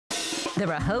The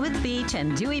Rehoboth Beach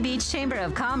and Dewey Beach Chamber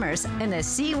of Commerce and the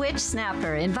Sea Witch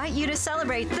Snapper invite you to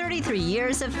celebrate 33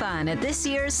 years of fun at this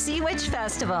year's Sea Witch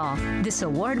Festival. This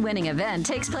award-winning event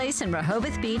takes place in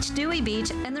Rehoboth Beach, Dewey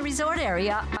Beach, and the resort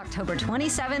area October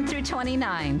 27 through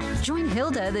 29. Join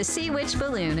Hilda, the Sea Witch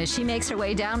Balloon, as she makes her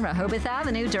way down Rehoboth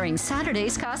Avenue during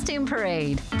Saturday's costume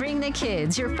parade. Bring the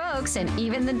kids, your folks, and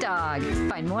even the dog.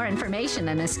 Find more information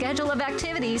and a schedule of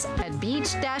activities at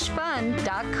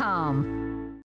beach-fun.com.